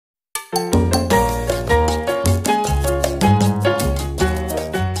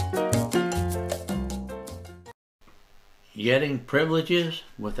Getting privileges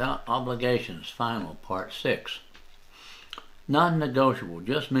without obligations. Final, part 6. Non-negotiable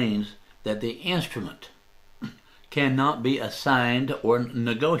just means that the instrument cannot be assigned or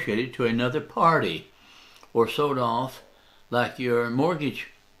negotiated to another party or sold off like your mortgage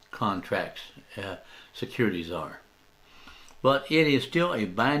contracts securities are. But it is still a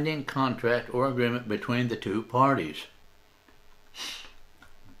binding contract or agreement between the two parties.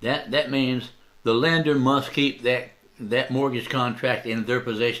 That means the lender must keep that mortgage contract in their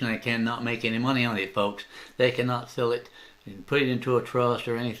possession. They cannot make any money on it, folks. They cannot sell it and put it into a trust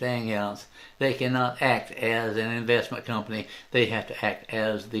or anything else. They cannot act as an investment company. They have to act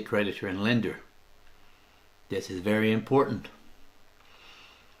as the creditor and lender. This is very important.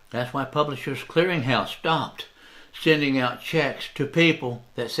 That's why Publishers Clearinghouse stopped sending out checks to people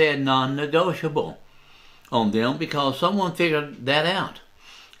that said non-negotiable on them, because someone figured that out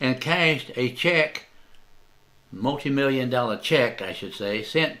and cashed a check, multi-million-dollar check, I should say,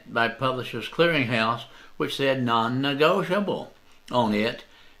 sent by Publishers Clearinghouse, which said non-negotiable on it,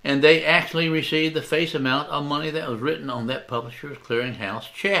 and they actually received the face amount of money that was written on that Publishers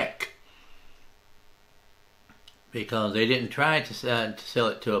Clearinghouse check, because they didn't try to sell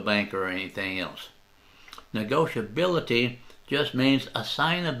it to a bank or anything else. Negotiability just means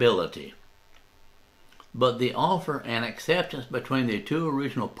assignability. But the offer and acceptance between the two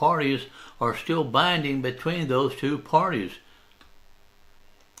original parties are still binding between those two parties.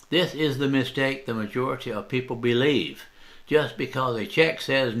 This is the mistake the majority of people believe. Just because a check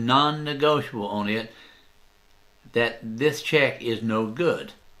says non-negotiable on it, that this check is no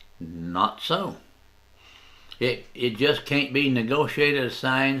good. Not so. It just can't be negotiated,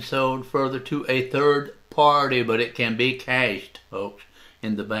 assigned, sold further to a third party, but it can be cashed, folks,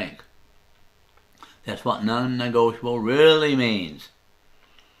 in the bank. That's what non-negotiable really means.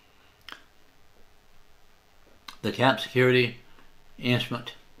 The cap security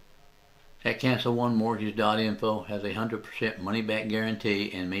instrument at cancel1mortgage.info has a 100% money-back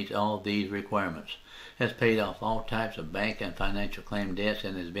guarantee and meets all these requirements. Has paid off all types of bank and financial claim debts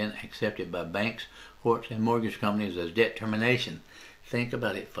and has been accepted by banks, courts, and mortgage companies as debt termination. Think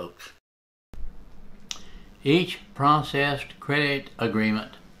about it, folks. Each processed credit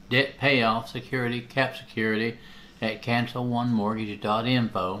agreement, debt payoff security, cap security at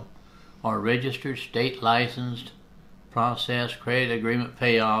cancel1mortgage.info are registered, state licensed, processed credit agreement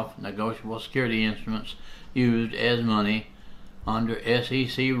payoff, negotiable security instruments used as money under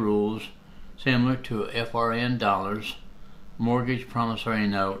SEC rules similar to FRN dollars, mortgage promissory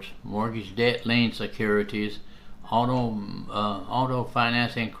notes, mortgage debt lien securities, auto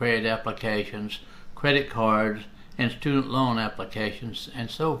financing credit applications, credit cards, and student loan applications, and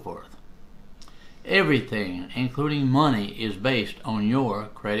so forth. Everything, including money, is based on your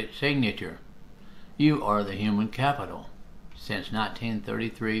credit signature. You are the human capital since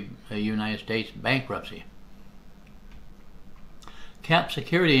 1933 United States bankruptcy. Cap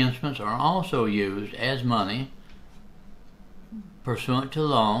security instruments are also used as money pursuant to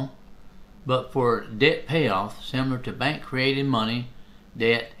law, but for debt payoff similar to bank created money,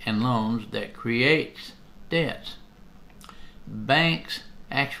 debt, and loans that creates debts. Banks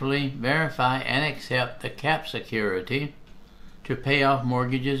actually verify and accept the cap security to pay off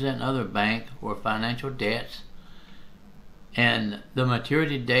mortgages and other bank or financial debts, and the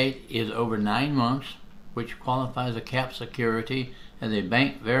maturity date is over 9 months, which qualifies a cap security as a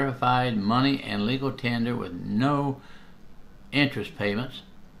bank verified money and legal tender with no interest payments,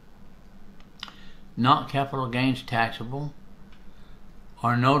 not capital gains taxable,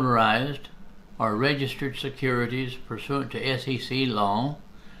 are notarized, are registered securities pursuant to SEC law,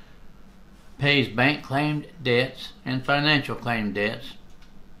 pays bank claimed debts and financial claimed debts,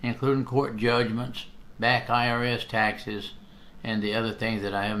 including court judgments, back IRS taxes, and the other things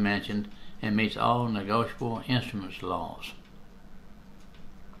that I have mentioned, and meets all negotiable instruments laws.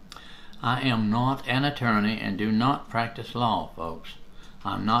 I am not an attorney and do not practice law, folks.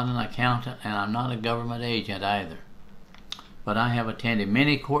 I'm not an accountant and I'm not a government agent either. But I have attended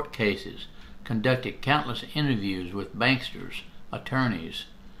many court cases, conducted countless interviews with banksters, attorneys,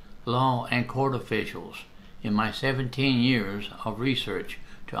 law and court officials in my 17 years of research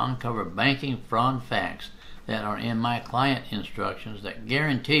to uncover banking fraud facts that are in my client instructions that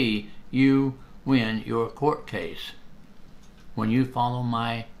guarantee you win your court case when you follow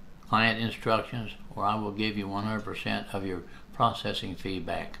my client instructions, or I will give you 100% of your processing fee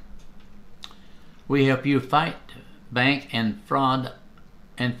back. We help you fight bank and fraud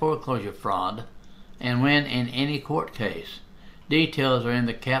and foreclosure fraud and win in any court case. Details are in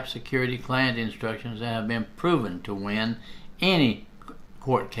the cap security client instructions that have been proven to win any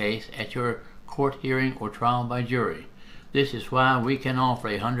court case at your court hearing or trial by jury. This is why we can offer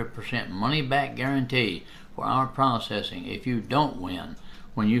a 100% money-back guarantee for our processing if you don't win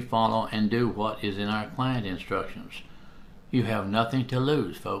when you follow and do what is in our client instructions. You have nothing to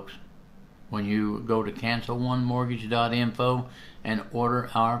lose, folks, when you go to cancelonemortgage.info and order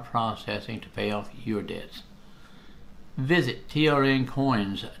our processing to pay off your debts. Visit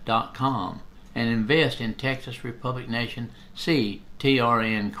trncoins.com and invest in Texas Republic Nation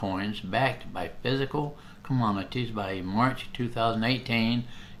TRN coins backed by physical commodities by a March 2018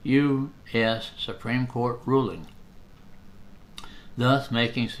 U.S. Supreme Court ruling, thus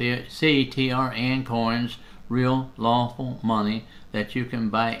making TRN coins real lawful money that you can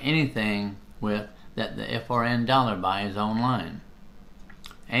buy anything with that the FRN dollar buys online.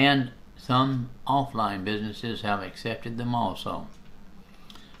 And some offline businesses have accepted them also.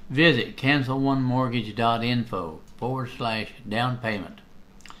 Visit cancelonemortgage.info/down payment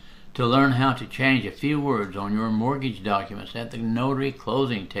to learn how to change a few words on your mortgage documents at the notary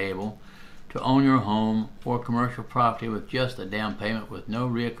closing table to own your home or commercial property with just the down payment with no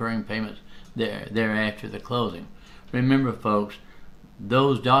recurring payments thereafter the closing. Remember, folks,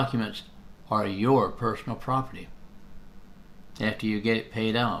 those documents are your personal property after you get it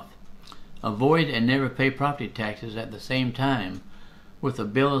paid off. Avoid and never pay property taxes at the same time with a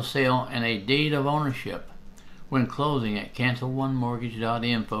bill of sale and a deed of ownership when closing at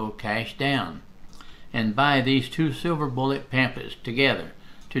cancelonemortgage.info cash down. And buy these 2 silver bullet pamphlets together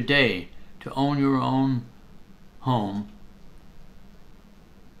today to own your own home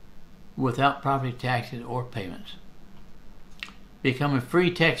without property taxes or payments. Become a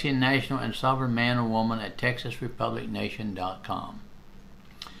free Texan national and sovereign man or woman at TexasRepublicNation.com.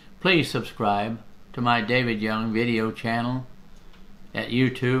 Please subscribe to my David Young video channel at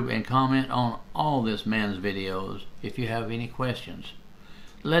YouTube and comment on all this man's videos if you have any questions.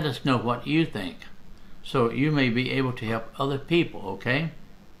 Let us know what you think so you may be able to help other people, okay?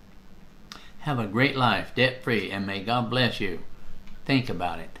 Have a great life, debt-free, and may God bless you. Think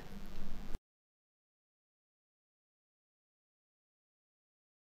about it.